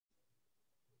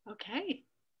Okay.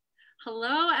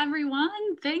 Hello,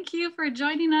 everyone. Thank you for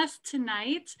joining us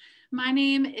tonight. My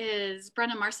name is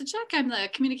Brenna Marsichuk. I'm the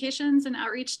Communications and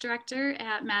Outreach Director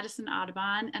at Madison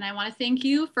Audubon, and I want to thank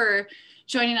you for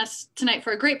joining us tonight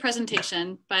for a great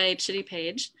presentation by Chidi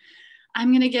Paige.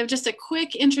 I'm going to give just a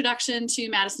quick introduction to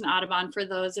Madison Audubon for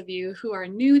those of you who are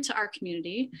new to our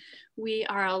community. We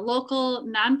are a local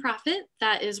nonprofit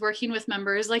that is working with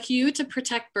members like you to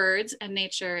protect birds and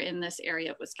nature in this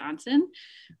area of Wisconsin.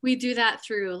 We do that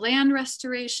through land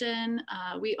restoration.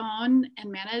 We own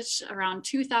and manage around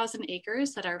 2,000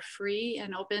 acres that are free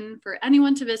and open for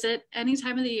anyone to visit any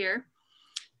time of the year.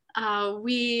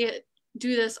 We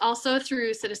do this also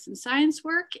through citizen science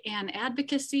work and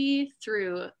advocacy,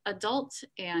 through adult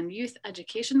and youth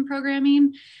education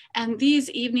programming. And these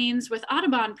evenings with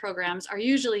Audubon programs are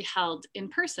usually held in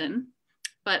person.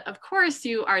 But of course,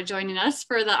 you are joining us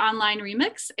for the online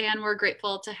remix, and we're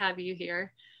grateful to have you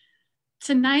here.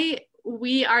 Tonight,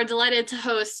 we are delighted to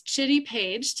host Chidi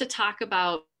Paige to talk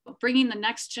about bringing the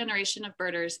next generation of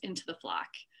birders into the flock.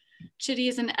 Chidi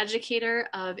is an educator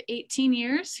of 18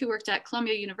 years who worked at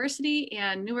Columbia University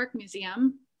and Newark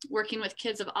Museum, working with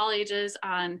kids of all ages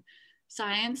on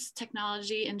science,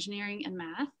 technology, engineering, and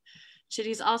math.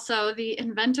 Chidi's also the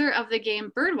inventor of the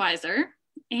game Birdweiser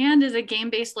and is a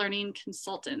game-based learning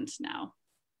consultant now.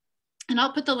 And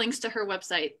I'll put the links to her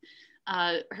website,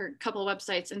 her couple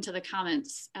websites, into the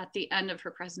comments at the end of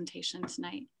her presentation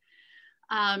tonight.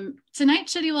 Tonight,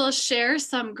 Chidi will share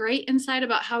some great insight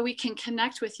about how we can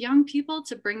connect with young people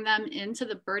to bring them into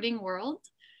the birding world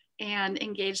and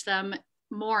engage them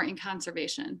more in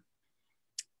conservation.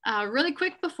 Really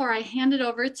quick before I hand it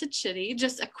over to Chidi,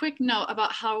 just a quick note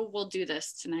about how we'll do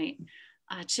this tonight.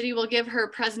 Chidi will give her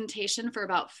presentation for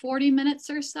about 40 minutes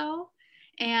or so.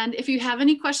 And if you have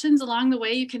any questions along the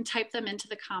way, you can type them into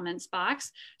the comments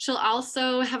box. She'll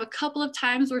also have a couple of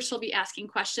times where she'll be asking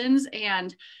questions,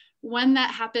 and when that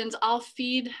happens, I'll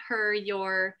feed her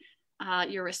your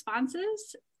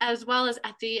responses, as well as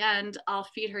at the end, I'll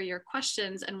feed her your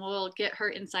questions and we'll get her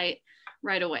insight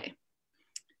right away.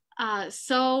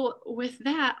 So with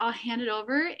that, I'll hand it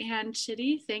over, and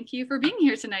Chidi, thank you for being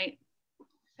here tonight.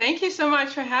 Thank you so much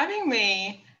for having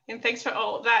me, and thanks for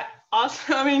all that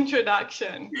awesome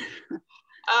introduction.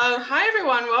 Hi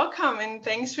everyone, welcome, and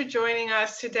thanks for joining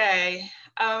us today.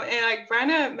 And like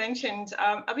Brenna mentioned,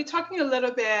 I'll be talking a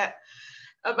little bit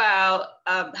about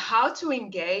how to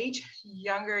engage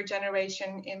younger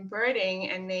generation in birding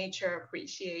and nature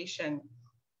appreciation.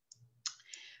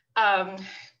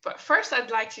 But first,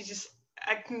 I'd like to just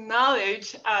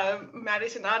acknowledge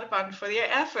Madison Audubon for their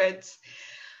efforts,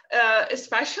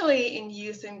 especially in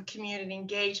youth and community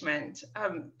engagement.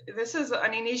 This is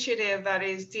an initiative that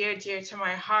is dear to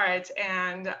my heart,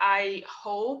 and I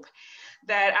hope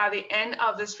that at the end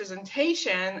of this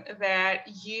presentation that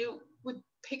you would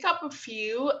pick up a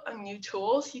few new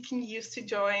tools you can use to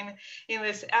join in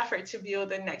this effort to build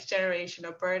the next generation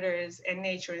of birders and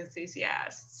nature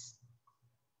enthusiasts.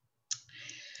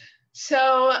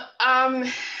 So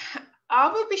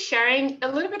I will be sharing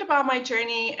a little bit about my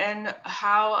journey and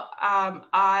how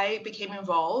I became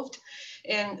involved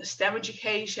in STEM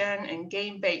education and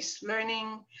game-based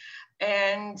learning.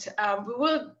 And we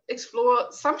will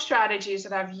explore some strategies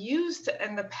that I've used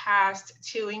in the past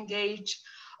to engage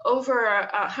over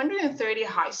 130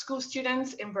 high school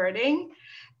students in birding.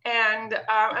 And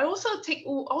I also take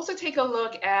a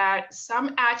look at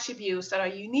some attributes that are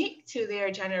unique to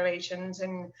their generations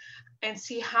and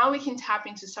see how we can tap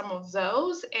into some of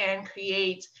those and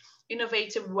create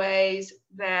innovative ways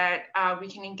that we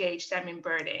can engage them in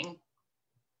birding.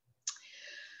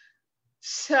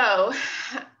 So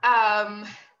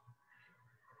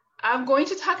I'm going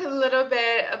to talk a little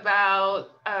bit about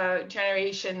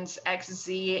generations X,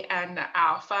 Z, and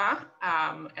Alpha.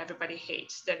 Everybody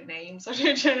hates the names of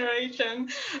their generation.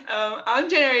 I'm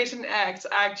Generation X,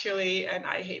 actually, and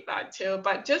I hate that too.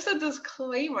 But just a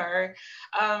disclaimer,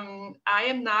 I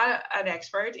am not an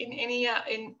expert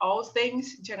in all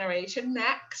things Generation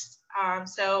Next.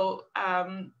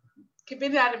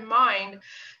 Keeping that in mind,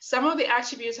 some of the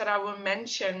attributes that I will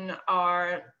mention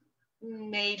are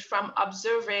made from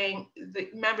observing the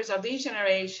members of these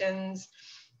generations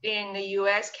in the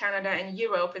US, Canada, and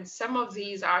Europe. And some of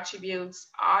these attributes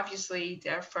obviously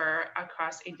differ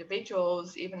across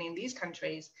individuals, even in these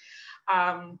countries.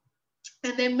 And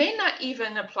they may not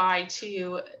even apply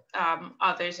to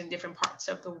others in different parts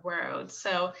of the world.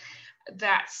 So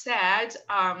that said,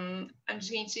 I'm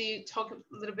just going to talk a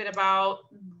little bit about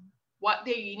what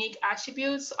their unique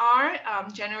attributes are.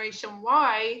 Generation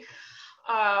Y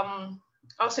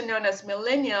also known as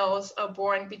millennials, are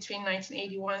born between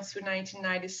 1981 through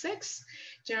 1996.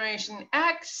 Generation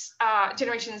X,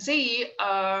 Generation Z,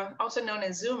 also known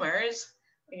as Zoomers.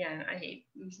 Again, I hate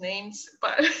these names,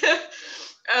 but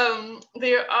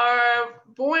they are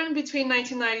born between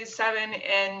 1997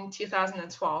 and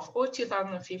 2012 or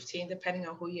 2015, depending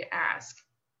on who you ask.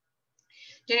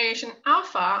 Generation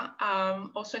Alpha,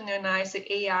 also known as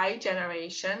the AI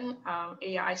generation,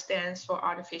 AI stands for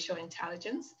artificial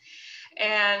intelligence,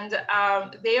 and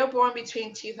they are born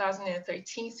between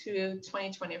 2013 through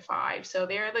 2025. So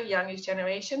they're the youngest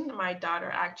generation. My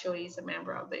daughter actually is a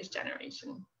member of this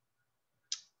generation.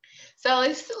 So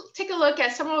let's take a look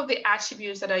at some of the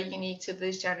attributes that are unique to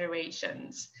these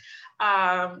generations.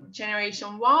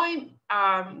 Generation Y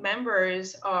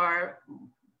members are,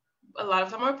 a lot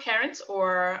of them are parents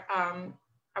or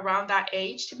around that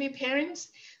age to be parents.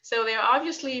 So they're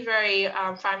obviously very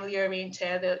family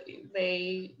oriented.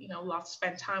 They love to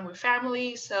spend time with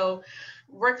family. So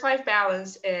work-life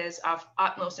balance is of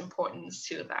utmost importance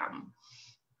to them.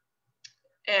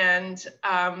 And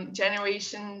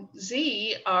Generation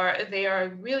Z they are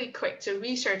really quick to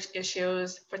research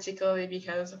issues, particularly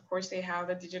because, of course, they have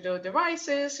the digital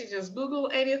devices. You just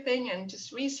Google anything and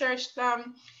just research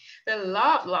them. They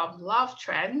love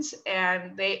trends,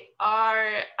 and they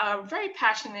are very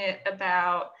passionate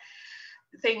about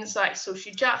things like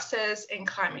social justice and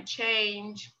climate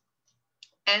change.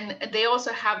 And they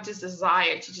also have this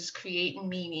desire to just create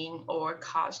meaning or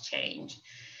cause change.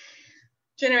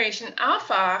 Generation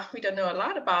Alpha, we don't know a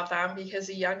lot about them because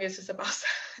the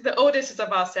oldest is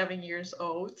about 7 years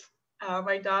old.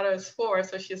 My daughter is 4,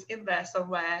 so she's in there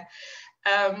somewhere.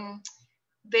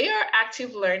 They are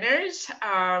active learners.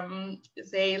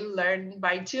 They learn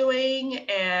by doing,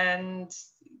 and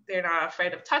they're not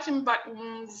afraid of touching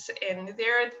buttons, and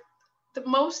they're the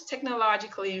most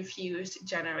technologically infused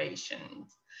generation.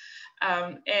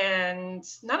 And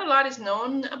not a lot is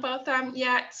known about them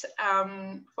yet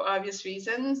for obvious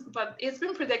reasons, but it's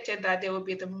been predicted that they will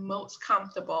be the most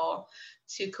comfortable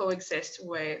to coexist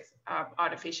with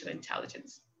artificial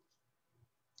intelligence.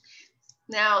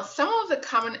 Now, some of the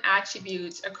common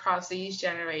attributes across these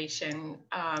generations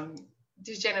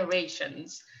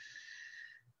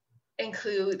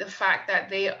include the fact that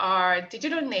they are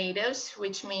digital natives,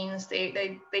 which means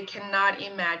they cannot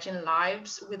imagine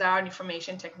lives without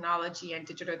information technology and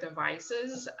digital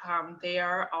devices. They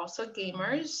are also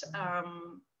gamers,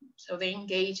 so they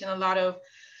engage in a lot of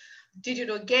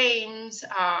digital games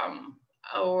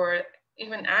or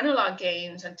even analog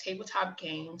games, and tabletop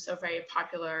games are very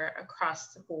popular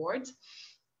across the board.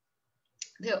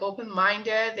 They're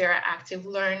open-minded, they're active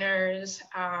learners,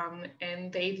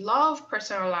 and they love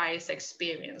personalized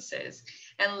experiences.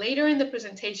 And later in the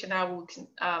presentation, I would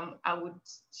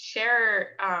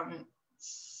share how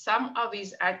some of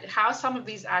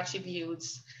these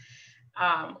attributes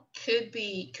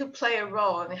could play a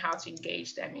role in how to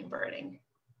engage them in birding.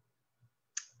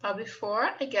 But before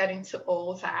I get into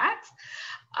all that,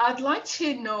 I'd like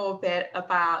to know a bit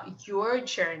about your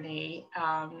journey,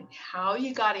 how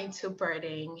you got into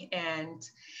birding, and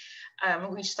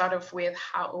we start off with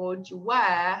how old you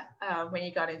were when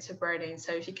you got into birding.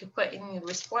 So if you could put in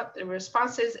the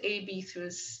responses A, B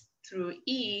through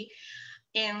E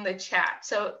in the chat.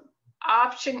 So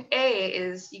option A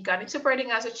is you got into birding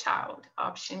as a child.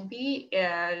 Option B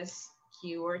is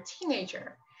you were a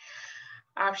teenager.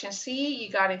 Option C, you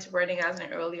got into birding as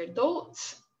an early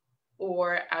adult,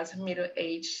 or as a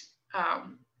middle-aged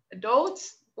adult,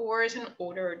 or as an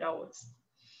older adult.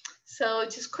 So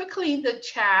just quickly in the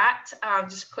chat,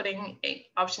 just putting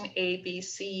option A, B,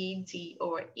 C, D,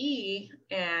 or E.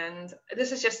 And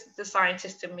this is just the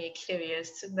scientist in me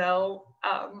curious to know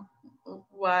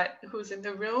who's in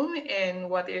the room and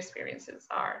what their experiences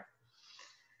are.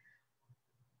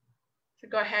 So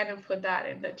go ahead and put that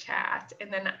in the chat.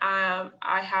 And then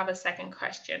I have a second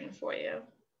question for you.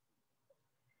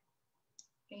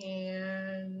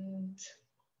 And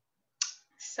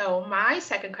so my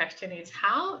second question is,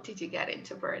 how did you get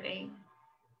into birding?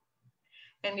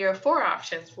 And there are 4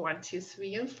 options, 1, 2,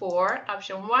 3, and 4.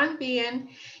 Option 1 being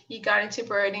you got into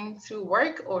birding through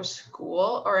work or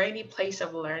school or any place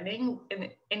of learning, in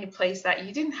any place that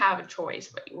you didn't have a choice,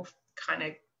 but you were kind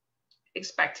of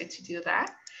expected to do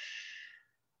that.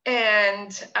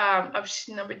 And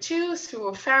option number 2, through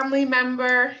a family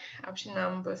member. Option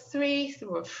number 3,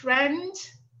 through a friend.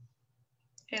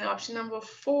 And option number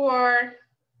 4,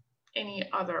 any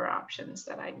other options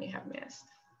that I may have missed.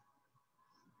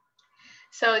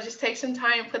 So just take some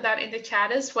time, put that in the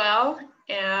chat as well,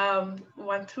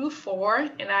 1 through 4.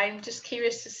 And I'm just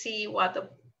curious to see what the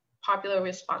popular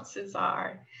responses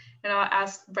are And I'll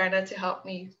ask Brenna to help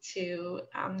me to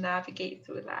navigate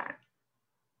through that.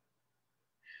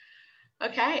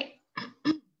 Okay.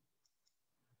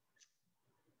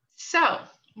 So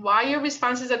while your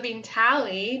responses are being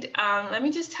tallied, let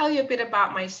me just tell you a bit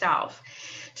about myself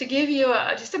to give you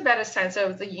just a better sense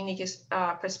of the unique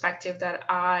perspective that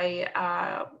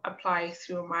I apply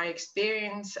through my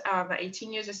experience, the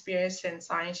 18 years experience in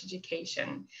science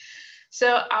education.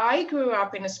 So I grew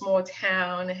up in a small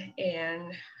town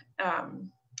in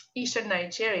eastern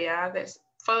Nigeria. This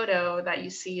photo that you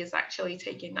see is actually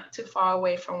taken not too far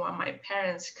away from where my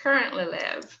parents currently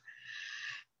live.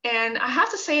 And I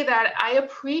have to say that I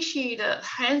appreciate the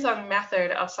hands-on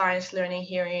method of science learning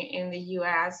here in the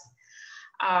US,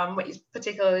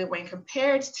 particularly when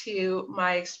compared to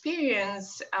my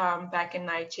experience back in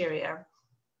Nigeria.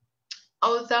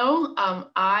 Although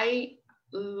I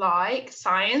like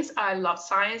science, I loved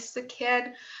science as a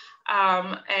kid,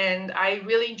 and I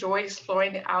really enjoyed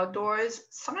exploring the outdoors.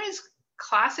 Science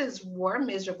classes were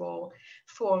miserable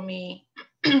for me,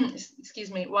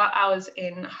 excuse me, while I was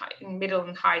in middle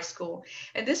and high school.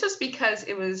 And this was because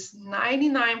it was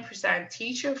 99%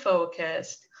 teacher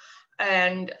focused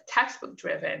and textbook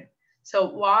driven. So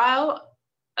while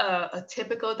a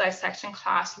typical dissection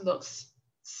class looks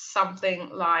something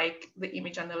like the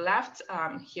image on the left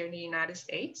here in the United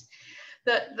States,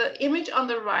 the image on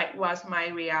the right was my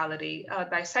reality.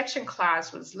 Dissection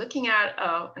class was looking at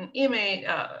an image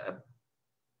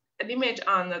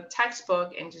on the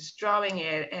textbook and just drawing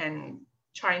it and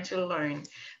trying to learn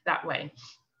that way.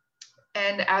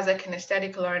 And as a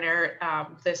kinesthetic learner,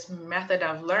 this method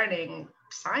of learning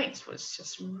science was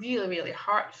just really, really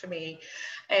hard for me.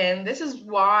 And this is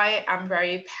why I'm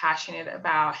very passionate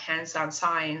about hands-on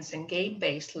science and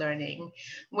game-based learning,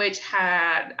 which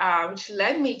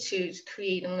led me to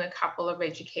creating a couple of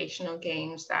educational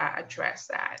games that address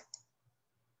that.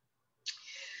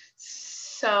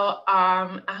 So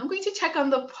I'm going to check on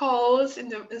the polls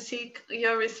and see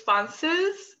your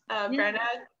responses, Brenna.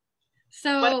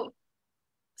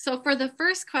 So for the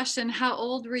first question, how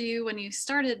old were you when you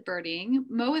started birding?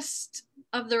 Most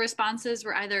of the responses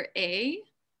were either A,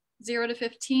 0 to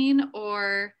 15,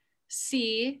 or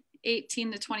C,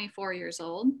 18 to 24 years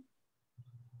old.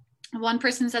 One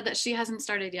person said that she hasn't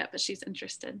started yet, but she's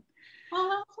interested.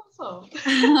 Oh, that's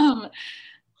awesome.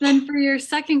 Then for your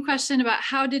second question about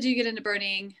how did you get into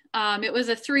birding, it was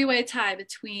a three-way tie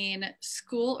between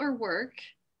school or work,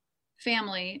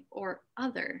 family, or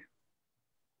other.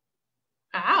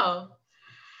 Wow.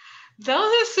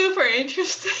 Those are super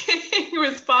interesting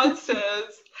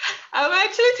responses. I'm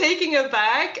actually taking it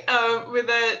back with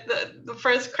the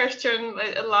first question.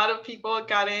 A lot of people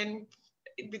got in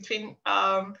between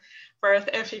birth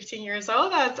and 15 years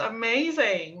old. That's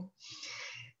amazing.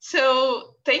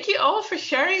 So thank you all for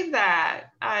sharing that.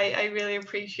 I really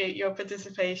appreciate your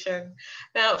participation.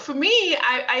 Now, for me,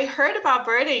 I heard about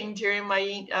birding during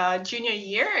my junior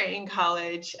year in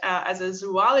college as a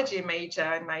zoology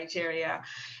major in Nigeria.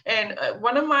 And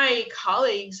one of my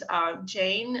colleagues,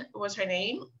 Jane was her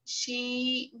name,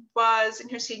 she was in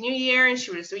her senior year and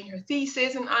she was doing her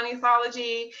thesis in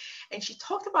ornithology. And she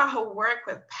talked about her work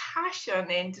with passion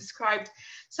and described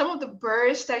some of the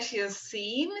birds that she has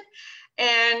seen.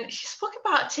 And she spoke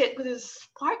about it with a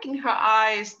spark in her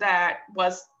eyes that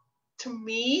was, to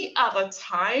me at the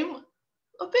time,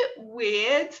 a bit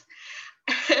weird.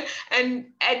 and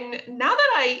now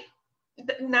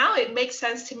it makes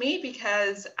sense to me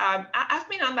because I've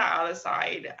been on that other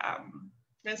side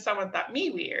when someone thought me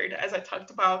weird, as I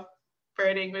talked about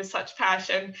birding with such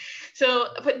passion. So,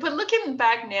 but looking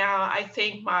back now, I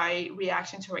think my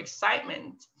reaction to her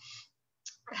excitement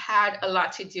had a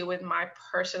lot to do with my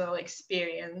personal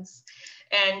experience.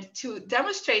 And to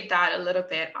demonstrate that a little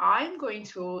bit, I'm going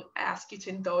to ask you to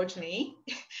indulge me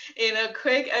in a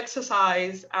quick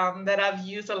exercise that I've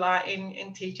used a lot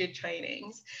in teacher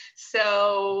trainings.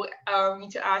 So I'm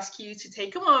going to ask you to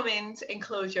take a moment and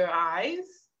close your eyes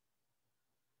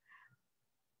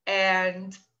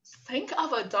and think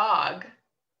of a dog,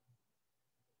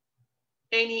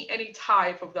 any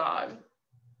type of dog.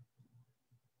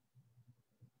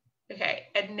 Okay,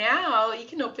 and now you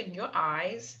can open your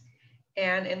eyes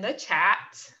and in the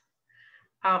chat,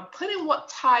 put in what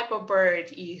type of bird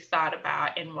you thought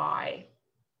about and why.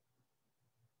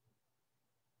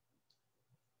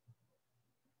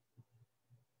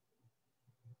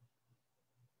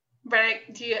 Brenna,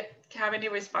 do you have any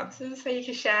responses that you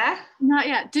can share? Not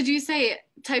yet. Did you say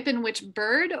type in which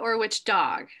bird or which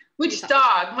dog? Which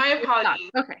dog? My apologies.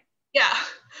 Dog. Okay. Yeah.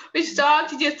 Which dog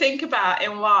did you think about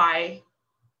and why?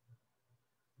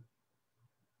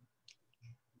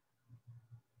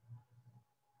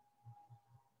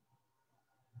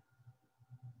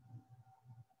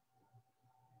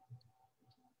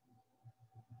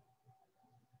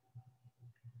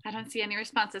 I don't see any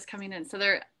responses coming in. So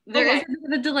there is Okay. a bit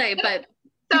of a delay, but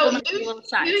So people might be a little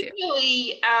shy too.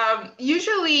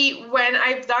 usually when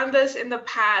I've done this in the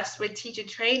past with teacher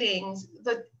trainings,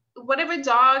 the whatever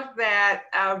dog that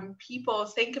people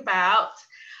think about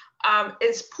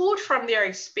is pulled from their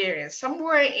experience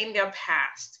somewhere in their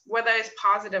past, whether it's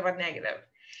positive or negative.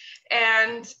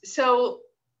 And so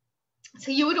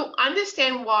you would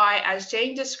understand why, as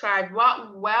Jane described,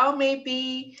 what well may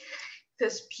be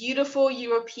this beautiful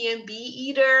European bee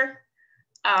eater.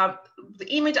 The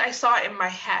image I saw in my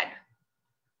head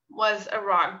was a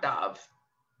rock dove.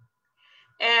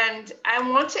 And I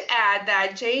want to add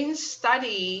that Jane's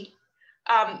study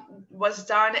was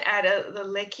done at the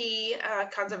Lekki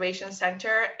Conservation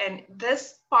Center. And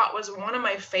this spot was one of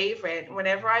my favorite.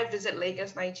 Whenever I visit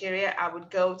Lagos, Nigeria, I would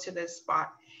go to this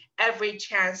spot every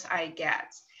chance I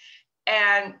get.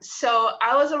 And so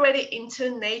I was already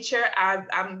into nature.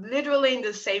 I'm literally in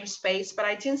the same space, but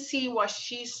I didn't see what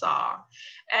she saw.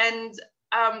 And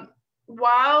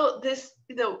while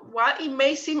it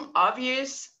may seem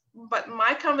obvious, but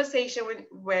my conversation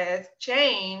with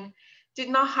Jane did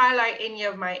not highlight any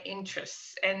of my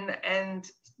interests. And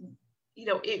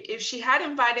if she had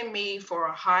invited me for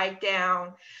a hike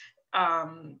down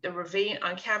the ravine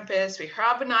on campus with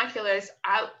her binoculars,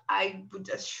 I would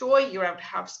assure you I would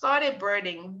have started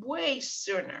birding way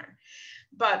sooner.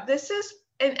 But this is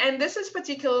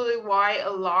particularly why a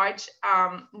large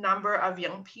number of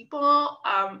young people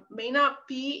may not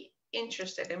be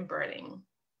interested in birding.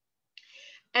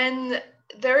 And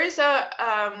there is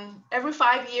every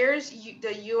 5 years,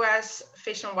 the U.S.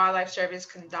 Fish and Wildlife Service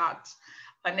conducts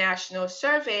a national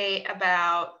survey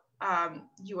about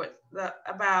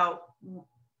about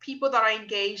people that are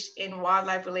engaged in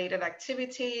wildlife-related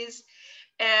activities.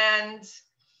 And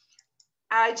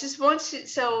I just want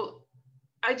to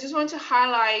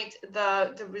highlight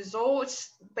the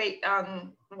results based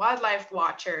on wildlife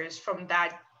watchers from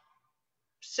that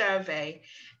survey.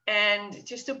 And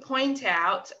just to point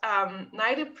out,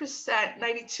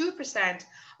 92%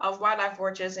 of wildlife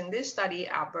watchers in this study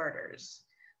are birders.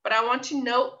 But I want to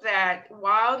note that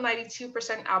while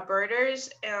 92% are birders,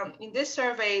 in this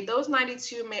survey, those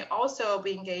 92 may also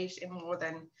be engaged in more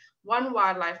than one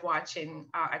wildlife watching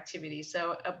activity.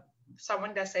 So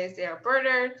someone that says they are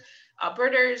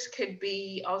birders could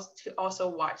be also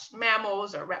watch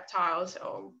mammals or reptiles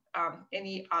or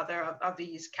any other of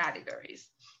these categories.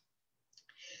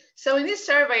 So in this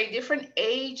survey, different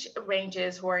age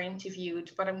ranges were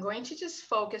interviewed, but I'm going to just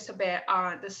focus a bit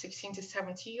on the 16 to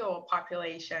 17-year-old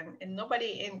population. And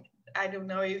I don't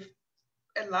know if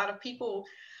a lot of people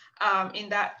in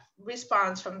that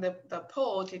response from the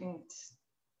poll didn't,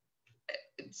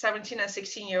 17 and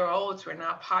 16-year-olds were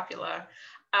not popular.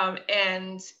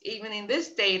 And even in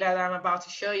this data that I'm about to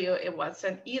show you, it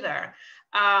wasn't either.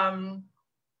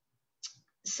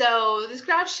 So this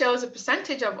graph shows a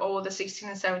percentage of all the 16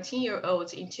 and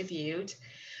 17-year-olds interviewed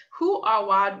who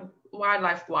are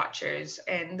wildlife watchers.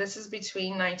 And this is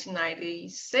between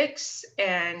 1996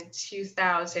 and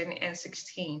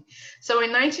 2016. So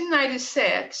in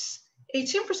 1996,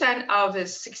 18% of the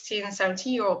 16 and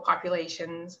 17-year-old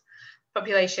population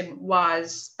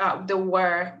was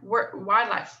were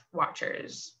wildlife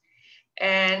watchers.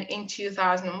 And in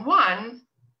 2001,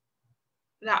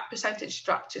 that percentage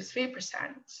dropped to 3%.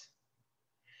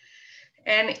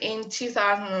 And in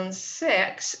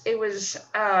 2006, it was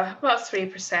about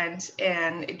 3%,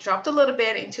 and it dropped a little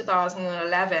bit in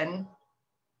 2011.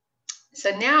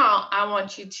 So now I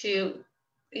want you to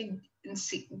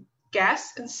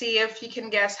guess and see if you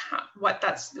can guess what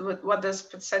this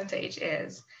percentage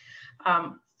is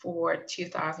for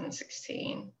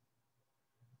 2016.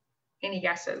 Any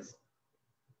guesses?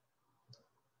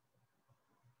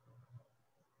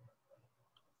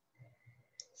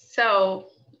 So,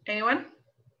 anyone?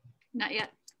 Not yet.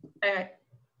 Okay.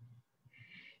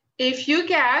 If you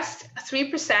guessed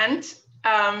 3%,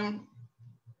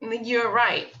 you're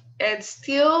right. It's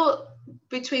still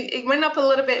it went up a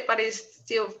little bit, but it's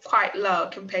still quite low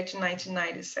compared to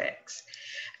 1996.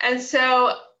 And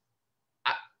so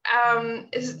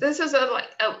this is a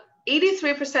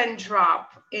 83%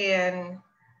 drop in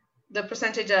the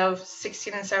percentage of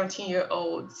 16 and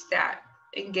 17-year-olds that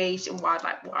engaged in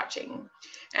wildlife watching.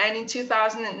 And in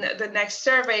 2000, the next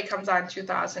survey comes out in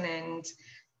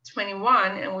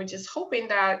 2021, and we're just hoping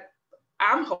that,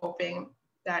 I'm hoping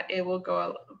that it will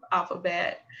go up a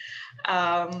bit.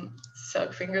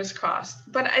 So fingers crossed.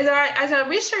 But as I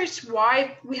researched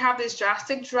why we have this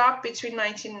drastic drop between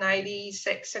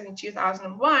 1996 and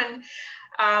 2001,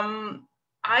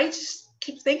 I just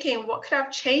keep thinking, what could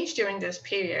have changed during this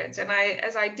period? And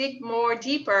as I dig more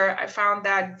deeper, I found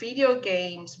that video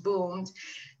games boomed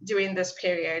during this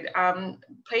period.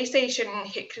 PlayStation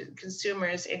hit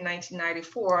consumers in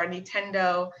 1994.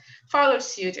 Nintendo followed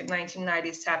suit in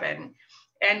 1997.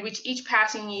 And with each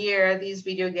passing year, these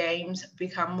video games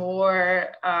become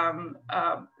more,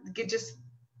 just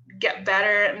get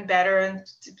better and better, and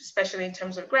especially in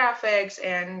terms of graphics,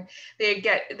 and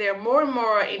they're more and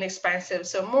more inexpensive,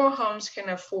 so more homes can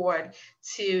afford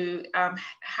to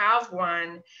have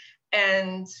one.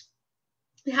 And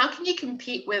how can you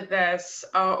compete with this,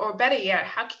 or better yet,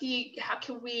 how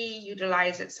can we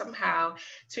utilize it somehow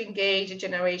to engage a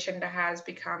generation that has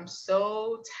become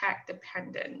so tech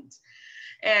dependent?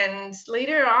 And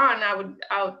later on,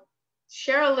 I'll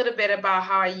share a little bit about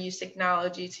how I use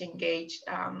technology to engage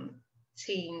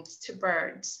teens to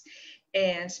birds.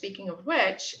 And speaking of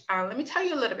which, let me tell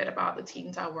you a little bit about the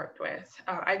teens I worked with.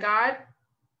 I got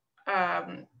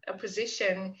a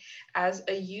position as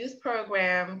a youth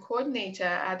program coordinator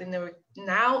at the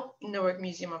Newark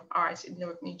Museum of Arts in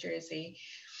Newark, New Jersey.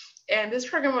 And this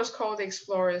program was called the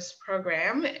Explorers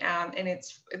Program, and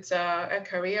it's a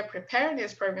career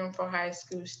preparedness program for high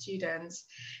school students.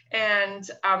 And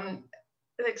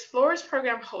the Explorers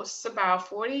Program hosts about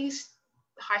 40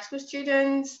 high school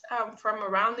students from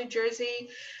around New Jersey,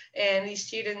 and these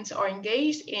students are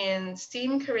engaged in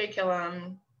STEAM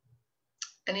curriculum.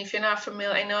 And if you're not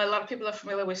familiar, I know a lot of people are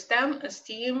familiar with STEM.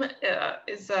 STEAM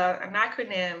is an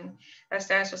acronym that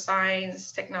stands for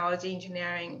science, technology,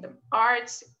 engineering, the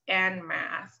arts, and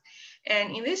math.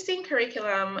 And in this STEAM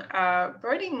curriculum,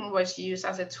 birding was used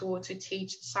as a tool to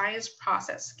teach science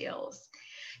process skills.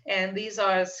 And these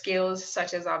are skills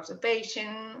such as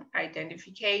observation,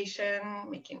 identification,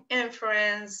 making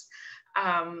inference,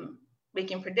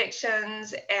 making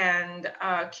predictions, and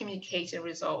communicating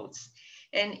results.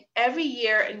 And every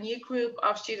year, a new group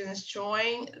of students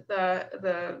join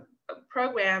the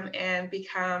program and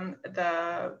become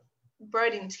the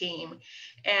birding team.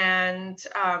 And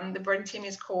the birding team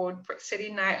is called Brick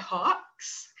City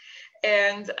Nighthawks.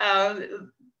 And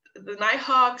the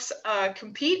Nighthawks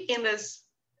compete in this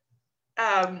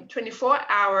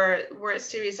 24-hour World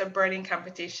Series of Birding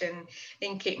competition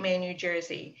in Cape May, New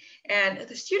Jersey. And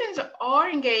the students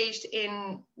are engaged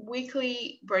in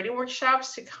weekly birding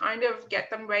workshops to kind of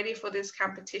get them ready for this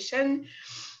competition.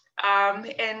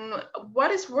 And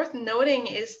what is worth noting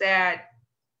is that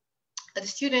the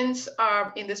students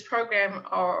in this program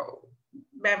are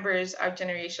members of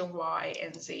Generation Y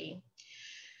and Z.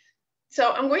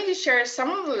 So I'm going to share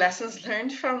some of the lessons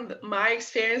learned from my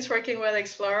experience working with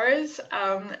explorers,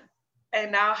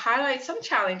 and I'll highlight some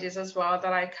challenges as well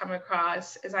that I come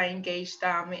across as I engage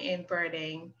them in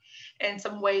birding, and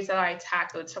some ways that I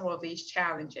tackled some of these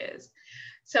challenges.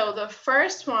 So the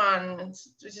first one,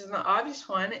 which is an obvious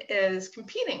one, is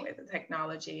competing with the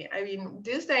technology. I mean,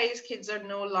 these days, kids are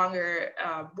no longer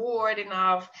bored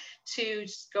enough to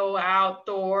just go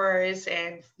outdoors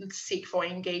and seek for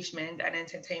engagement and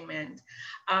entertainment.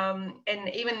 And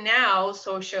even now,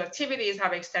 social activities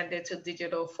have extended to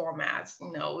digital formats.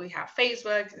 You know, we have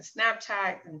Facebook and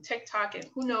Snapchat and TikTok, and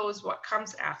who knows what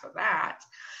comes after that.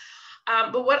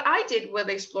 But what I did with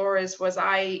Explorers was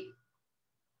I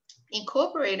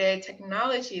incorporated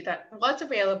technology that was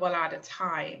available at the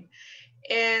time.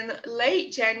 In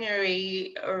late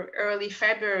January or early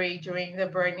February, during the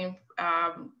birding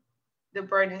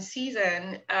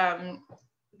season,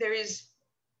 there is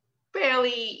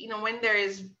barely, when there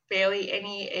is barely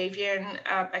any avian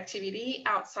activity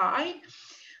outside,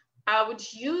 I would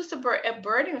use a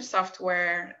birding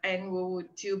software, and we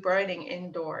would do birding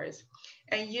indoors.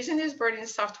 And using this birding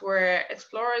software,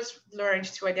 explorers learned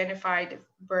to identify the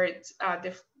birds,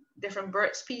 different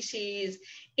bird species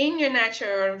in your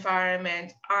natural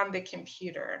environment on the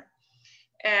computer.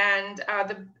 And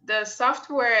the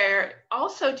software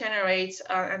also generates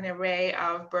an array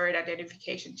of bird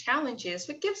identification challenges,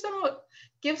 which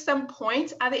gives them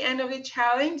points at the end of the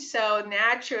challenge. So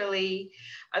naturally,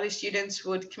 the students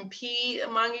would compete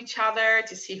among each other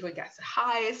to see who gets the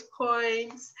highest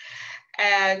points.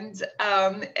 And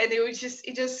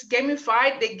it just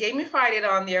gamified. They gamified it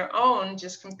on their own,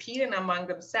 just competing among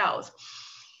themselves.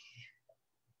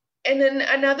 And then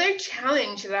another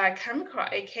challenge that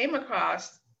I came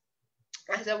across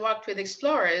as I worked with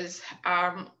explorers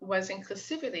was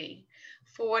inclusivity.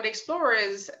 For the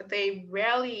explorers, they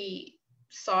rarely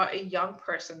saw a young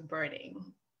person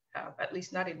birding, at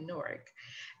least not in Newark.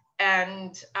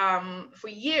 And for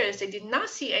years, they did not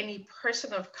see any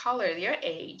person of color their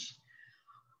age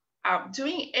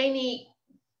doing any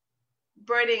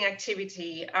birding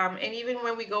activity. And even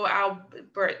when we go out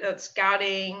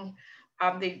scouting,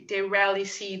 They rarely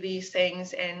see these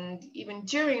things, and even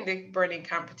during the birding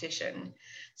competition.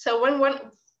 So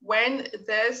when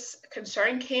this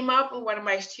concern came up with one of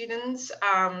my students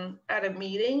at a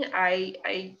meeting,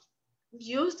 I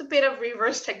used a bit of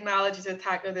reverse technology to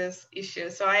tackle this issue.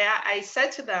 So I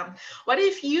said to them, what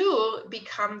if you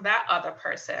become that other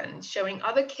person, showing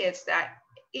other kids that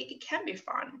it can be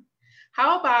fun?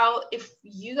 How about if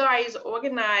you guys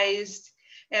organized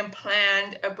and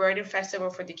planned a birding festival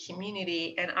for the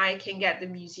community, and I can get the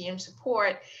museum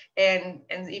support and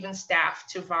even staff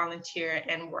to volunteer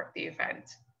and work the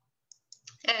event?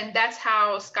 And that's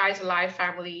how Skies Alive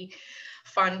Family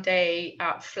Fun Day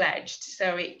fledged.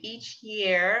 So each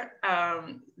year,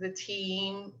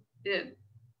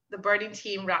 the birding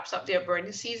team wraps up their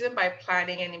birding season by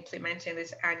planning and implementing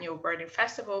this annual birding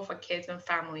festival for kids and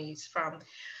families from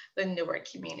the Newark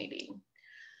community.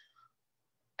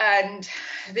 And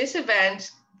this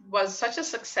event was such a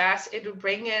success. It would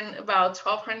bring in about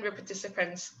 1,200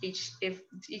 participants each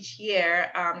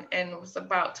year, and it was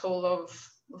about a total of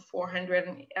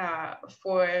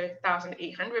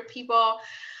 4,800 people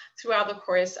throughout the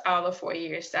course of the 4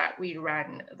 years that we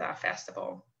ran the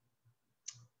festival.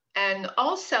 And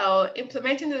also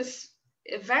implementing this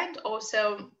event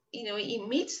also, it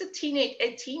meets the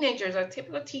teenagers, our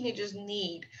typical teenagers'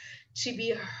 need to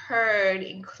be heard,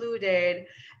 included,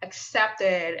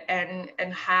 accepted, and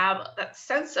have that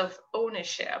sense of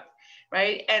ownership,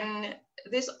 right? And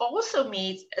this also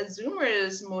meets a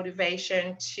Zoomer's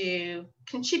motivation to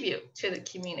contribute to the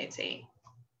community.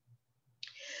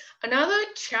 Another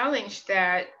challenge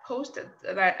that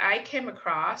I came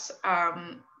across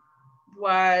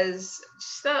was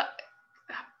just the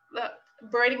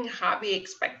birding hobby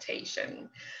expectation.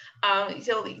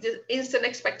 So the instant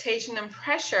expectation and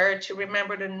pressure to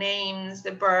remember the names,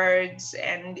 the birds,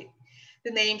 and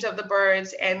the names of the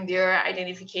birds and their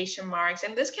identification marks.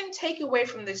 And this can take away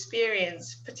from the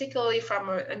experience, particularly from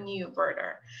a new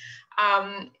birder.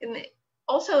 And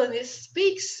also, this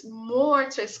speaks more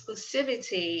to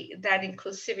exclusivity than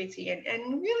inclusivity.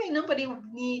 And really, nobody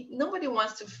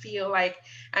wants to feel like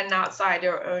an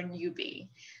outsider or a newbie.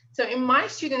 So in my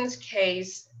students'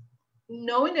 case,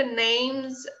 knowing the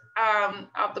names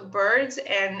of the birds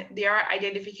and their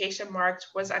identification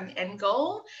marks was an end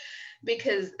goal,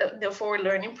 because for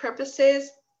learning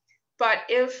purposes. But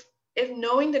if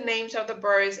knowing the names of the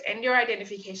birds and your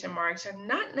identification marks are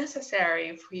not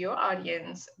necessary for your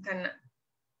audience, then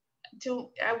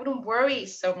I wouldn't worry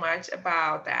so much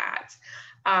about that.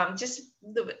 Just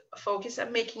the focus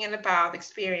on making it about the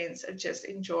experience of just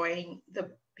enjoying the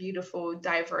beautiful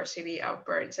diversity of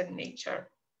birds and nature.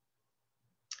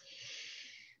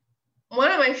 One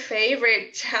of my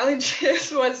favorite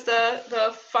challenges was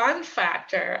the fun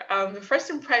factor. The first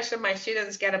impression my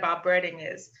students get about birding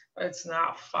is, it's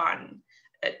not fun.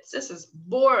 This is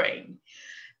boring.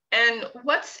 And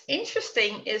what's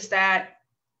interesting is that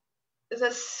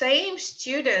the same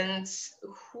students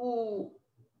who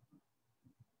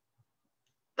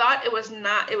thought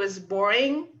it was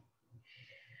boring,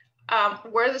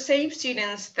 were the same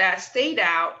students that stayed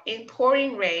out in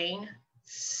pouring rain,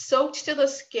 soaked to the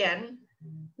skin,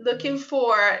 looking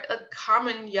for a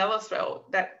common yellowthroat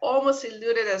that almost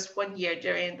eluded us one year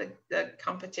during the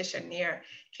competition near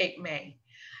Cape May.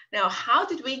 Now, how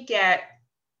did we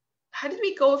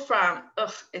go from,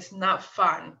 it's not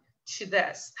fun, to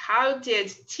this? How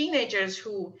did teenagers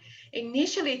who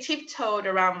initially tiptoed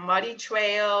around muddy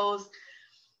trails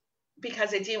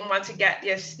because they didn't want to get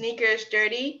their sneakers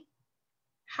dirty,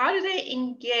 how do they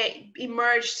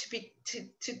emerge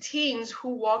to teens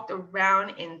who walked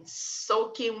around in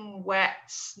soaking wet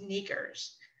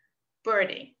sneakers,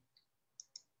 birding?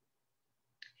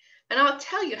 And I'll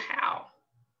tell you how.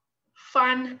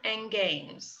 Fun and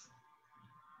games.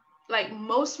 Like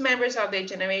most members of their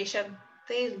generation,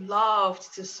 they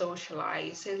loved to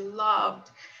socialize. They loved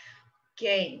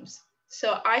games.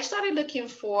 So I started looking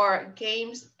for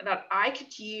games that I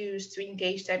could use to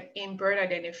engage them in bird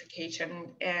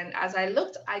identification. And as I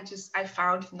looked, I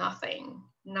found nothing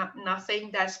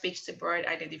that speaks to bird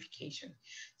identification.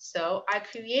 So I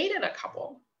created a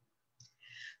couple.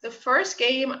 The first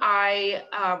game I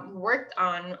worked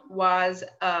on was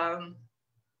a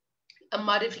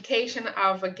modification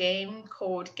of a game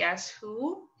called Guess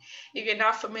Who. If you're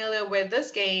not familiar with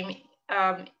this game,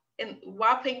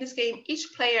 while playing this game,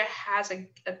 each player has a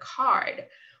card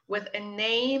with a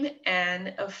name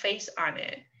and a face on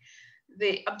it.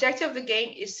 The objective of the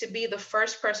game is to be the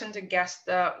first person to guess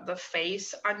the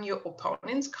face on your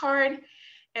opponent's card.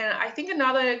 And I think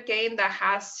another game that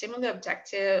has similar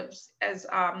objectives as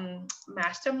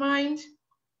Mastermind.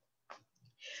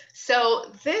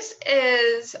 So this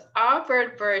is our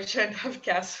bird version of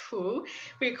Guess Who.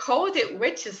 We called it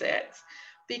Which Is It?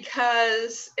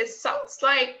 Because it sounds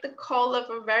like the call of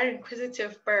a very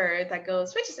inquisitive bird that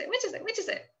goes, which is it, which is it, which is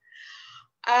it?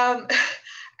 Um,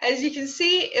 as you can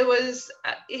see,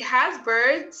 it has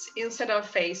birds instead of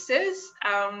faces.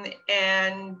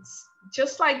 And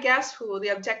just like Guess Who, the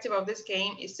objective of this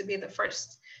game is to be the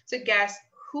first to guess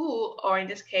who, or in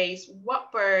this case,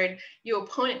 what bird your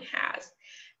opponent has.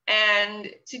 And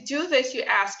to do this, you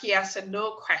ask yes and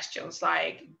no questions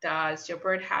like, does your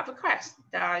bird have a crest?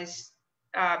 Does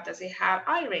it have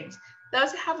eye rings?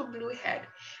 Does it have a blue head?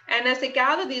 And as they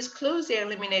gather these clues, they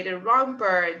eliminate the wrong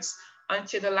birds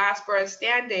until the last bird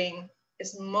standing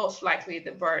is most likely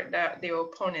their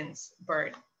opponent's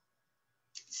bird.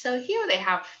 So here they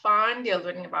have fun. They're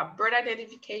learning about bird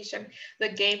identification. The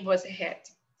game was a hit.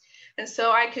 And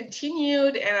so I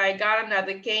continued and I got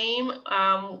another game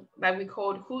that we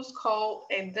called Who's Call.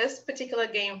 And this particular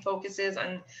game focuses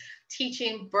on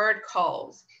teaching bird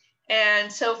calls.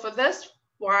 And so for this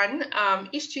one,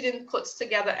 each student puts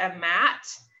together a mat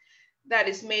that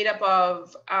is made up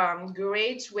of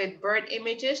grids with bird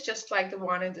images, just like the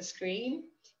one on the screen.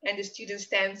 And the student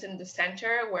stands in the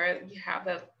center where you have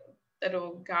the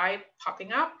little guy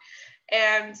popping up.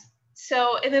 And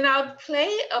then I'll play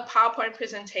a PowerPoint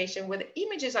presentation with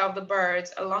images of the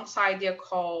birds alongside their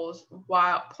calls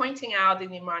while pointing out the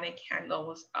mnemonic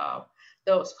handles of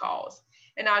those calls.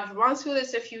 And I'll run through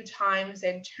this a few times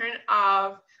and turn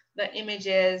off the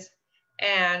images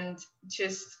and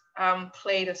just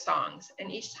play the songs.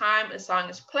 And each time a song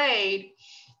is played,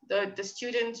 the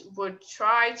student would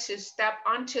try to step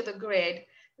onto the grid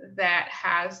that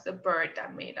has the bird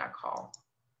that made that call.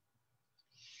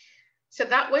 So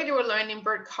that way they were learning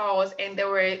bird calls and they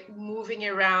were moving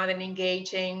around and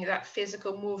engaging. That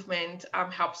physical movement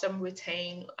helps them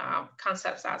retain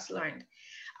concepts that's learned.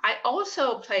 I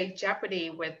also played Jeopardy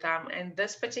with them, and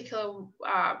this particular,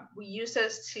 we use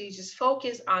this to just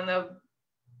focus on the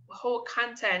whole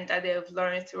content that they've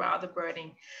learned throughout the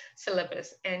birding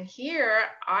syllabus. And here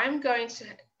I'm going to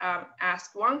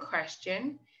ask one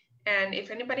question, and if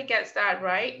anybody gets that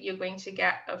right, you're going to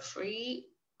get a free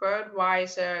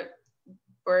Birdweiser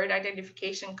bird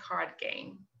identification card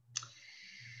game.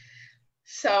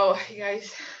 So you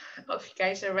guys, if you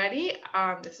guys are ready,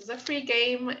 this is a free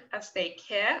game, a stay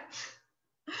kit.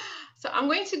 So I'm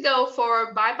going to go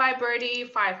for Bye Bye Birdie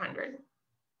 500.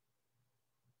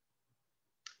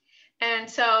 And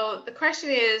so the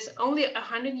question is, only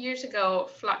 100 years ago,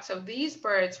 flocks of these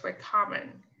birds were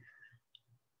common.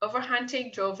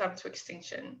 Overhunting drove them to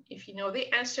extinction. If you know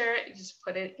the answer, you just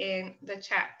put it in the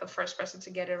chat. The first person to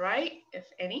get it right, if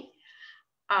any,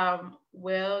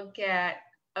 will get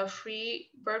a free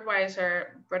Birdweiser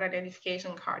bird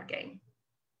identification card game.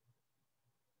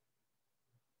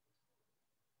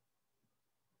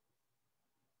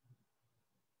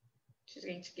 Just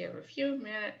going to give a few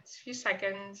minutes, few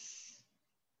seconds.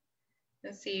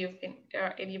 Let's see if there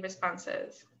are any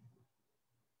responses.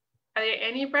 Are there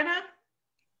any, Brenna?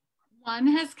 One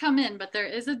has come in, but there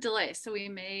is a delay, so we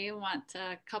may want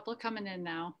a couple coming in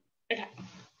now. Okay.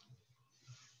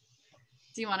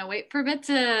 Do you want to wait for a bit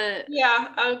to? Yeah,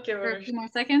 I'll give it it a few more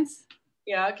seconds.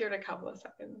 Yeah, I'll give it a couple of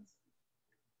seconds.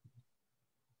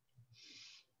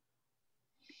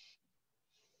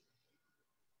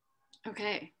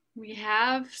 Okay, we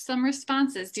have some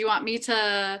responses. Do you want me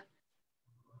to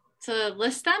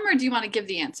list them, or do you want to give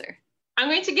the answer? I'm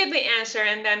going to give the answer,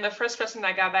 and then the first person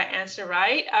that got that answer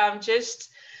right, just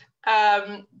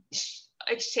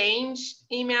exchange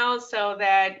emails so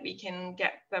that we can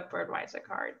get the Birdweiser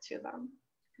card to them.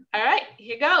 All right,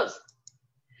 here goes.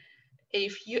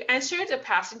 If you answered a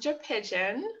passenger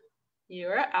pigeon,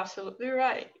 you're absolutely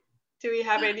right. Do we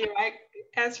have any right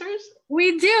answers?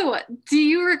 We do. Do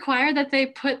you require that they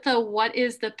put the what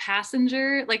is the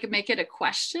passenger, like make it a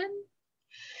question?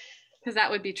 Because that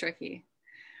would be tricky.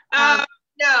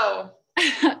 No.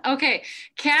 Okay,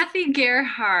 Kathy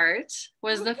Gerhardt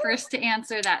was the first to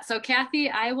answer that. So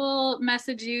Kathy, I will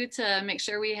message you to make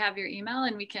sure we have your email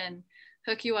and we can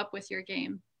hook you up with your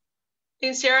game.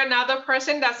 Is there another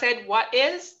person that said, what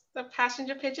is the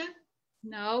passenger pigeon?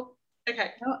 Nope.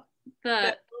 Okay. Nope.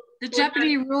 The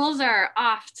Jeopardy rules are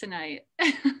off tonight.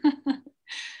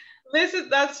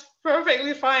 That's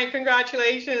perfectly fine.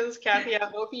 Congratulations, Kathy. I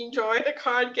hope you enjoyed the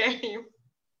card game.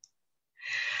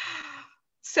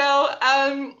 So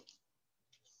other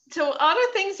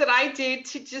things that I did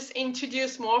to just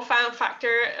introduce more fun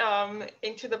factor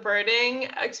into the birding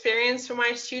experience for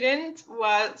my students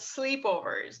was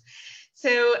sleepovers.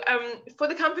 So for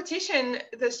the competition,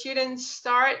 the students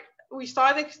start we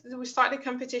start the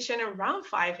competition around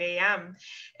 5 a.m.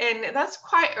 and that's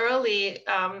quite early,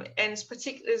 and it's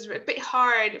a bit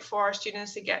hard for our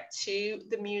students to get to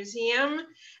the museum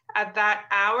at that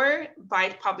hour by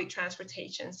public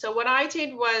transportation. So what I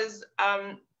did was,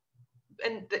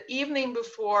 in the evening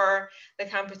before the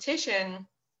competition,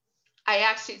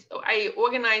 I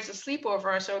organized a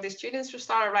sleepover, so the students would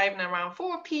start arriving around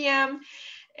 4 p.m.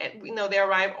 And they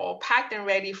arrive all packed and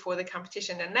ready for the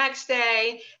competition the next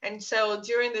day. And so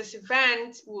during this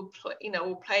event, we'll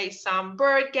play some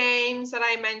bird games that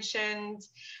I mentioned,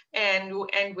 and we'll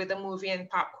end with a movie and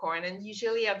popcorn. And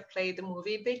usually I've played the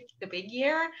movie The Big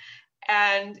Year.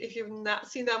 And if you've not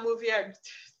seen that movie,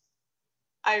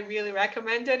 I really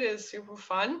recommend it. It's super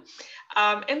fun.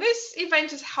 And this event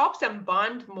just helps them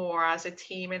bond more as a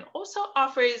team, and also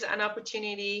offers an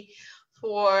opportunity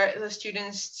for the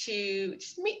students to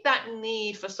just meet that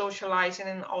need for socializing,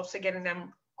 and also getting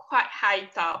them quite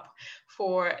hyped up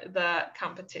for the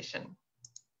competition.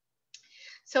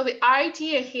 So the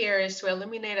idea here is to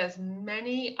eliminate as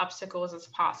many obstacles as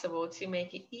possible to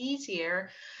make it easier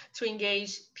to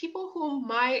engage people who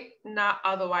might not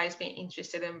otherwise be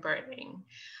interested in birding.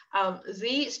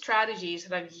 These strategies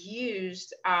that I've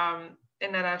used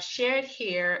and that I've shared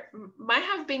here might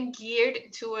have been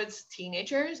geared towards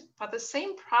teenagers, but the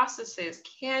same processes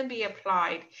can be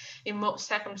applied in most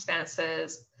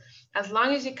circumstances, as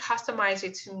long as you customize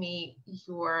it to meet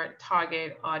your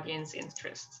target audience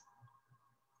interests.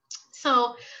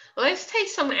 So let's take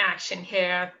some action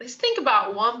here. Let's think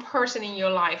about one person in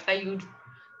your life that you'd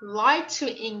like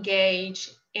to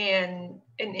engage in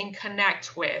and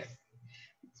connect with,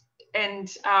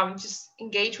 and just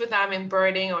engage with them in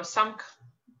birding or some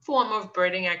form of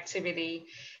birding activity,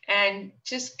 and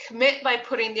just commit by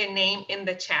putting their name in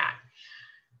the chat.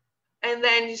 And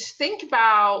then just think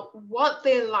about what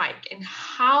they like and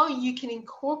how you can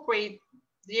incorporate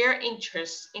their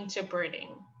interests into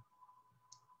birding.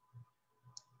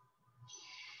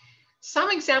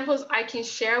 Some examples I can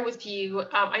share with you.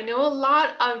 I know a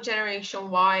lot of Generation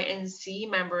Y and Z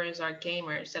members are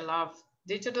gamers. They love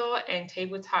digital and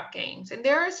tabletop games. And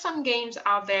there are some games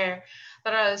out there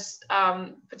that are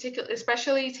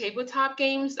especially tabletop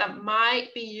games, that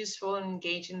might be useful in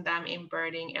engaging them in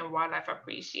birding and wildlife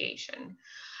appreciation.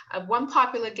 One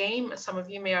popular game, some of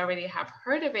you may already have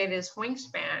heard of it, is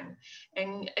Wingspan.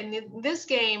 And in this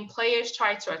game, players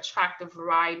try to attract a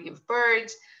variety of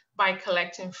birds by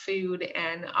collecting food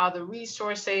and other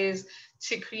resources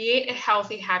to create a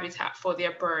healthy habitat for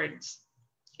their birds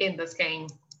in this game.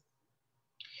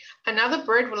 Another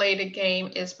bird-related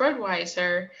game is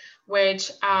Birdweiser,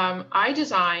 which I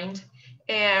designed,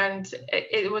 and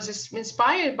it was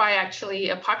inspired by actually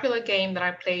a popular game that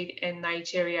I played in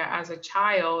Nigeria as a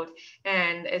child,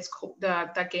 and it's called,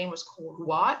 that game was called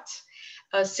What?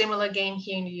 A similar game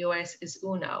here in the US is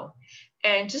Uno.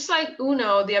 And just like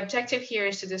Uno, the objective here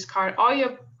is to discard all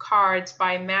your cards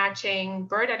by matching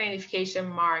bird identification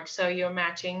marks. So you're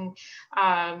matching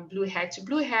blue head to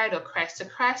blue head, or crest to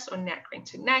crest, or neck ring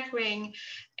to neck ring.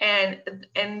 And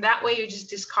that way you're just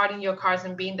discarding your cards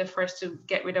and being the first to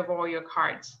get rid of all your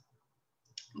cards.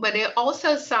 But there are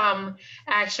also some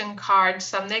action cards,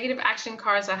 some negative action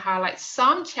cards that highlight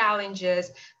some challenges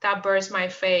that birds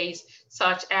might face,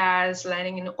 such as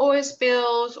landing in oil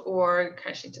spills, or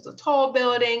crashing into the tall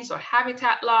buildings, or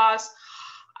habitat loss.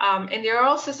 And there are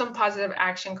also some positive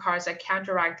action cards that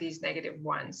counteract these negative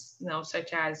ones,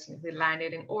 such as they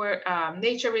landed in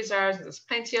nature reserves, there's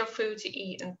plenty of food to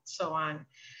eat, and so on.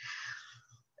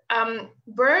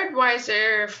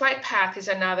 Birdweiser Flight Path is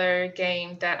another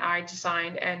game that I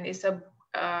designed, and it's a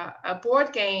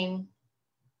board game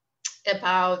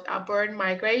about bird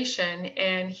migration.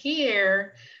 And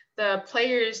here, the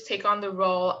players take on the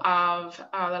role of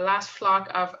the last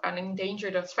flock of an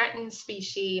endangered or threatened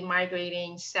species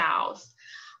migrating south.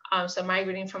 So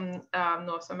migrating from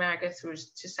North America through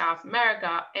to South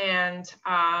America. And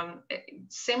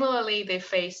similarly, they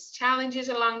face challenges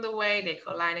along the way. They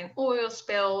could land in oil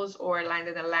spills or land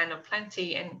in a land of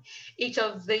plenty. And each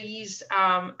of these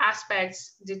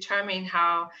aspects determine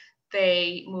how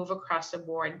they move across the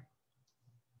board.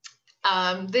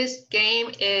 This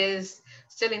game is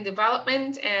still in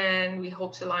development, and we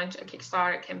hope to launch a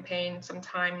Kickstarter campaign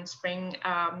sometime in spring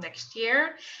next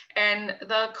year. And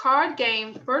the card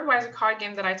game, the Birdweiser card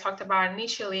game that I talked about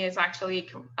initially, is actually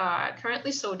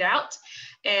currently sold out,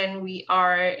 and we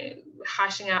are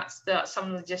hashing out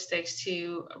some logistics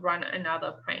to run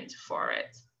another print for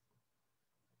it.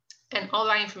 And all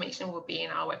that information will be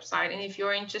in our website. And if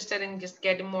you're interested in just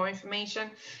getting more information,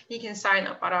 you can sign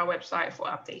up at our website for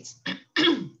updates.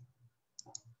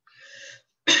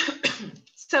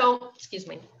 So, excuse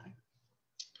me.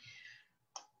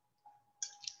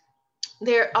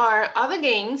 There are other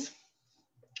games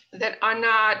that are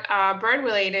not bird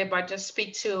related, but just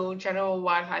speak to general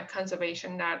wildlife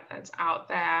conservation that's out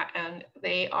there. And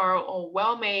they are all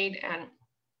well made and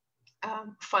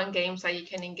fun games that you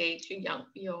can engage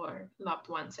your loved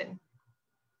ones in.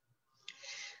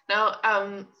 Now,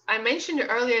 I mentioned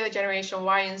earlier the Generation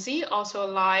Y and Z also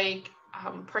like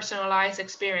personalized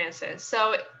experiences.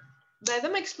 So let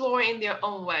them explore in their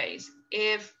own ways.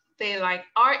 If they like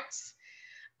arts,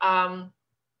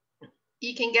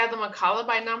 you can get them a color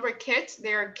by number kit.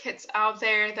 There are kits out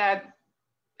there that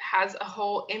has a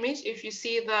whole image. If you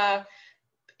see the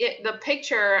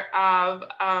picture of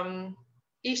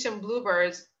eastern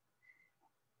bluebirds,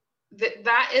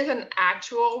 that is an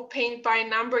actual paint by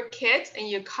number kit, and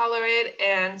you color it,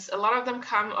 and a lot of them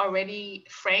come already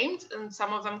framed, and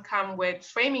some of them come with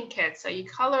framing kits. So you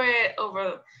color it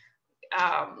over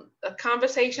a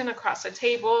conversation across the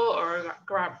table, or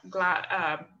grab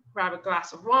a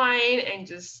glass of wine and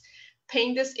just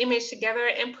paint this image together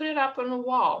and put it up on the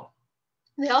wall.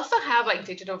 They also have like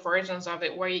digital versions of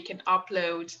it where you can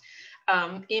upload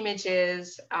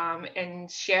images and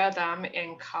share them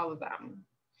and color them.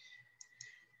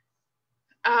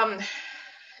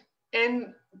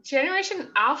 And Generation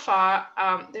Alpha,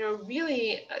 they're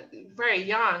really very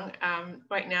young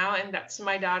right now, and that's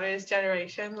my daughter's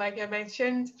generation, like I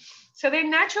mentioned. So they're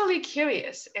naturally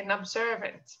curious and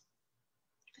observant.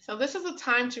 So this is a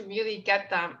time to really get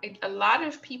them. A lot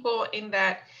of people in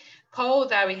that poll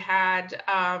that we had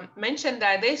mentioned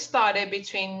that they started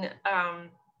between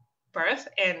birth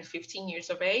and 15 years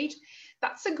of age.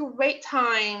 That's a great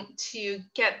time to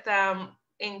get them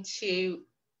into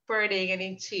birding and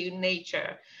into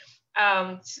nature.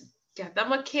 Get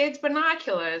them a kid's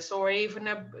binoculars, or even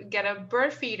get a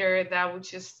bird feeder that would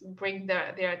just bring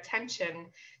their attention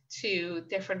to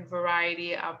different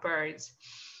variety of birds.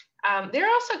 There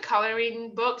are also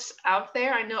coloring books out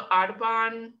there. I know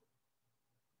Audubon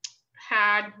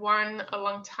had one a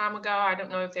long time ago. I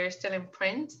don't know if they're still in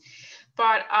print,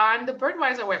 but on the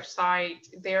Birdweiser website,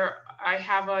 I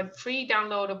have a free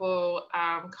downloadable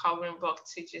coloring book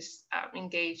to just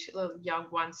engage little young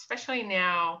ones, especially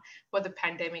now with the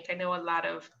pandemic. I know a lot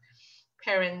of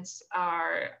parents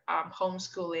are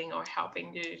homeschooling or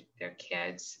helping their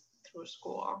kids through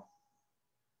school.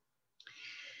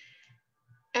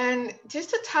 And just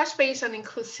to touch base on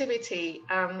inclusivity,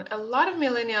 a lot of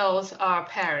millennials are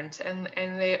parents, and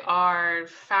they are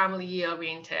family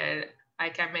oriented,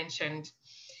 like I mentioned.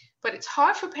 But it's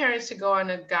hard for parents to go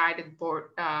on a guided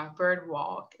bird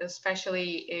walk,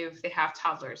 especially if they have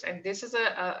toddlers. And this is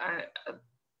a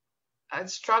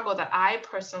struggle that I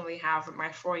personally have with my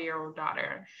 4-year-old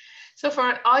daughter. So for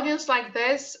an audience like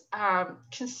this,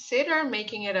 consider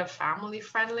making it a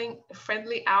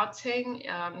family-friendly outing.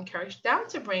 Encourage them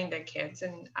to bring their kids,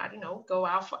 and I don't know, go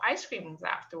out for ice cream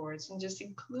afterwards, and just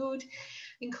include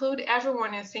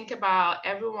everyone and think about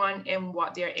everyone and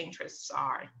what their interests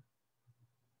are.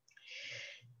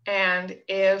 And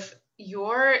if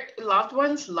your loved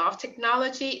ones love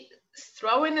technology,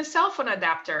 throw in a cell phone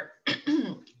adapter.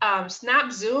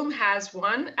 Snap Zoom has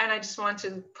one, and I just want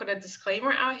to put a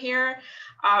disclaimer out here.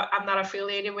 I'm not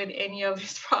affiliated with any of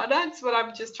these products, but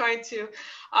I'm just trying to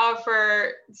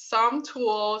offer some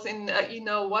tools and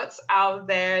what's out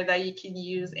there that you can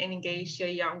use and engage your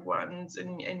young ones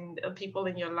and people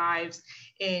in your lives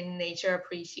in nature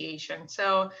appreciation.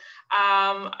 So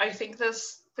I think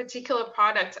this particular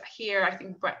product here, I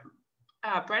think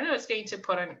Brenna is going to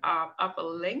put up a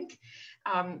link.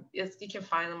 You can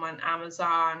find them on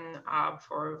Amazon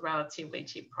for a relatively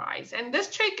cheap price. And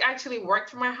this trick actually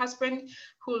worked for my husband,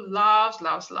 who loves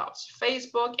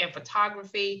Facebook and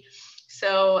photography.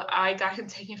 So I got him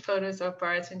taking photos of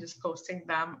birds and just posting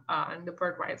them on the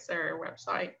Birdweiser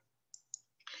website.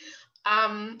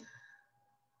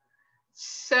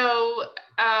 So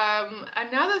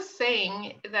another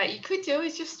thing that you could do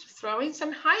is just throw in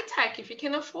some high tech if you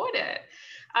can afford it.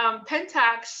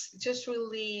 Pentax just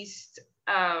released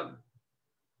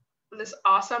this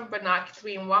awesome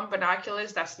 3-in-1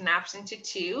 binoculars that snaps into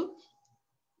 2.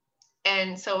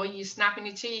 And so when you snap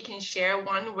into 2, you can share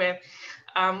one with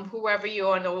whoever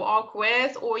you're on the walk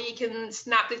with, or you can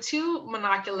snap the 2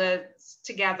 binoculars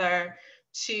together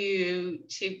to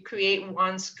create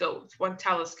one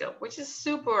telescope, which is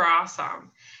super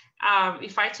awesome.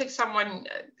 If I took someone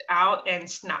out and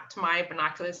snapped my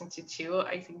binoculars into 2,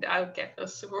 I think that I would get a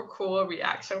super cool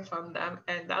reaction from them,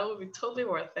 and that would be totally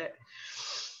worth it.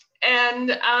 And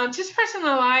just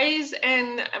personalize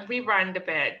and rebrand a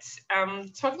bit.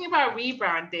 Talking about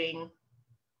rebranding,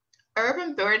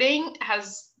 urban birding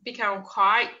has become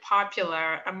quite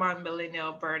popular among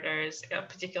millennial birders,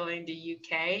 particularly in the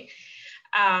UK.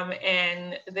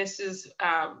 And this is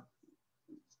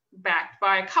backed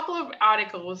by a couple of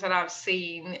articles that I've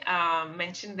seen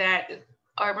mention that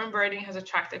urban birding has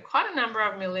attracted quite a number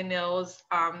of millennials.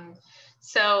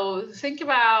 So think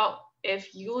about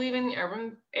if you live in an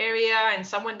urban area and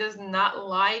someone does not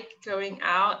like going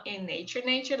out in nature,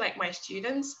 like my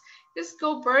students, just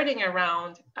go birding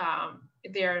around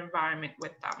their environment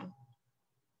with them.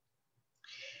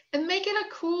 And make it a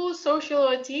cool social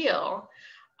ordeal.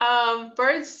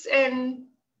 Birds and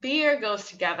beer goes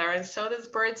together, and so does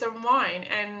birds and wine.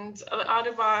 And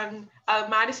Audubon,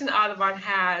 Madison Audubon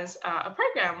has a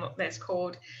program that's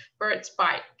called Birds,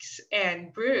 Bikes,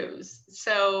 and Brews.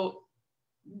 So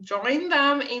join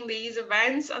them in these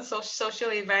events, and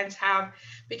social events have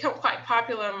become quite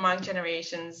popular among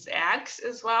generations X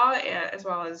as well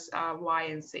as Y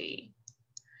and Z.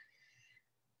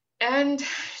 And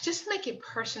just make it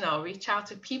personal. Reach out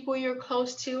to people you're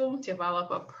close to, develop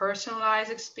a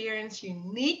personalized experience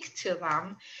unique to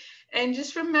them. And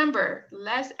just remember,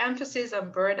 less emphasis on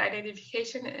bird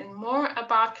identification and more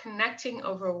about connecting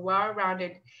over a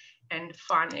well-rounded and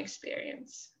fun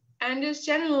experience. And just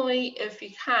generally, if you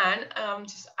can,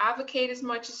 just advocate as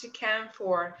much as you can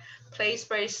for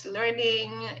place-based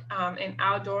learning and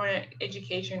outdoor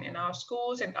education in our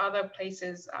schools and other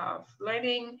places of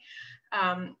learning.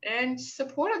 And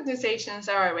support organizations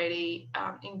that already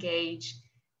engage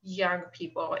young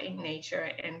people in nature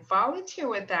and volunteer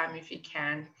with them if you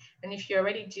can. And if you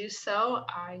already do so,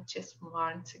 I just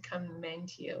want to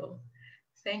commend you.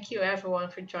 Thank you everyone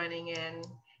for joining in.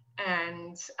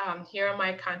 And here are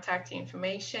my contact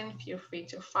information. Feel free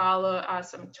to follow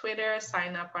us on Twitter,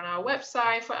 sign up on our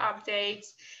website for updates,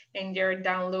 and there are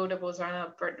downloadables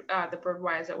on the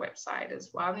Birdweiser website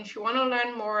as well. And if you want to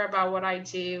learn more about what I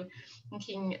do, you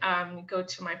can go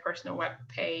to my personal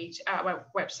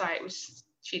website, which is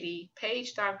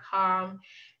chidipaige.com,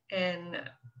 and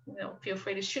feel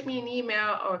free to shoot me an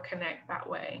email or connect that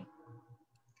way.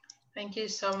 Thank you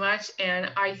so much.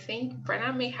 And I think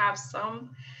Brenna may have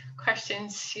some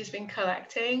questions she's been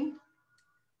collecting.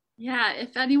 Yeah,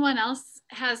 if anyone else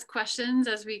has questions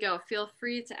as we go, feel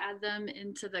free to add them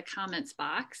into the comments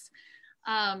box.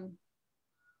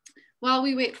 While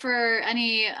we wait for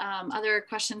any other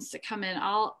questions to come in,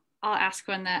 I'll ask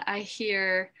one that I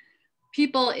hear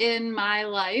people in my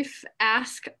life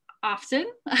ask often,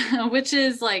 which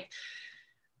is like,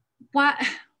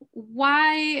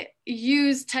 why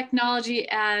use technology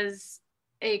as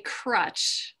a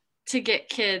crutch to get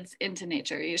kids into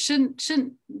nature? You shouldn't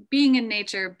being in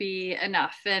nature be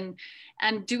enough? And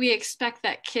do we expect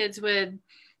that kids would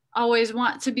always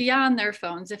want to be on their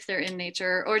phones if they're in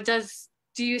nature, or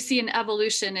do you see an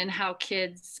evolution in how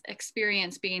kids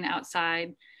experience being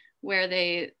outside, where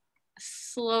they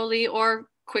slowly or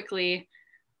quickly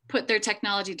put their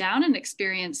technology down and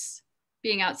experience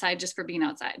being outside just for being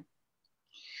outside?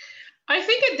 I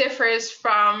think it differs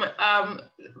from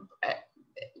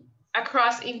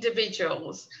across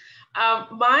individuals.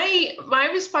 My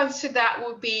response to that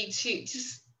would be to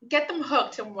just get them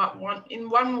hooked in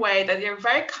one way that they're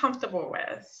very comfortable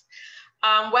with.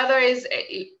 Whether if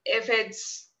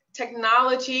it's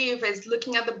technology, if it's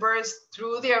looking at the birds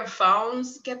through their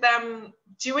phones, get them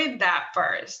doing that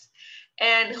first.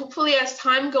 And hopefully as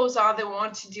time goes on, they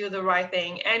want to do the right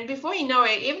thing. And before you know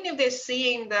it, even if they're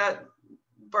seeing the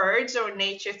birds or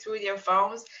nature through their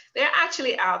phones, they're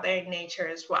actually out there in nature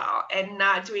as well and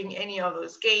not doing any of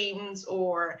those games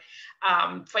or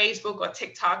Facebook or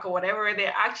TikTok or whatever.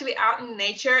 They're actually out in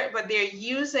nature, but they're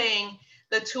using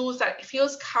the tools that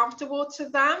feels comfortable to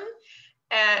them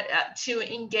and to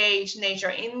engage nature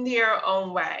in their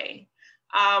own way.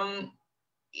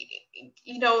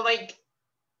 Like,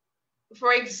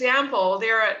 for example,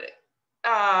 there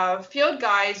are field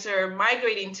guides are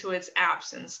migrating to its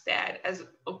apps instead, as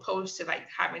opposed to like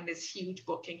having this huge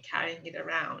book and carrying it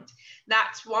around.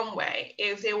 That's one way.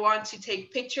 If they want to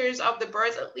take pictures of the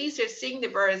birds, at least they're seeing the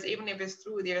birds, even if it's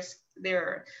through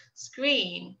their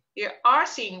screen. They are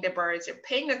seeing the birds, they're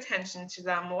paying attention to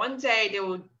them. One day they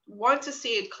will want to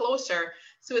see it closer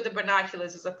through the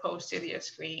binoculars as opposed to their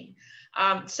screen.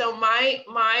 So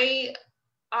my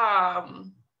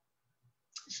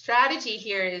strategy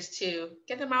here is to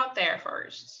get them out there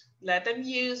first. Let them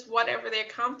use whatever they're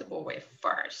comfortable with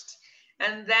first.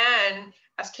 And then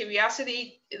as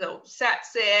curiosity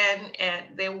sets in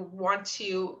and they want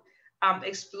to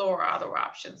explore other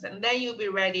options, and then you'll be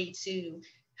ready to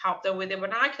help them with the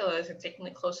binoculars and taking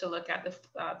a closer look at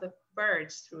the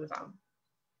birds through them.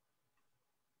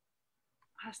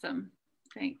 Awesome,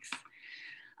 thanks.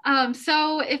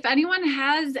 So if anyone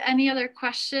has any other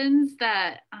questions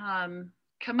that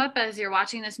come up as you're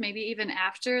watching this, maybe even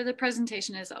after the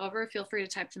presentation is over, feel free to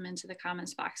type them into the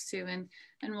comments box too, and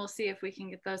we'll see if we can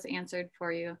get those answered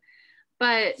for you.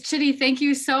 But Chidi, thank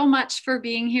you so much for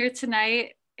being here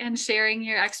tonight and sharing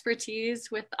your expertise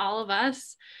with all of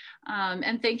us.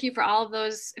 And thank you for all of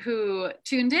those who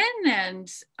tuned in and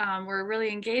were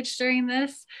really engaged during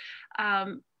this.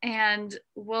 And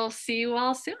we'll see you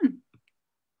all soon.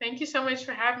 Thank you so much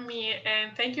for having me.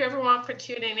 And thank you everyone for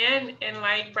tuning in. And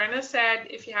like Brenna said,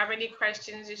 if you have any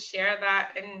questions, just share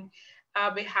that and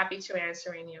I'll be happy to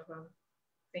answer any of them.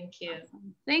 Thank you.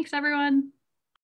 Awesome. Thanks, everyone.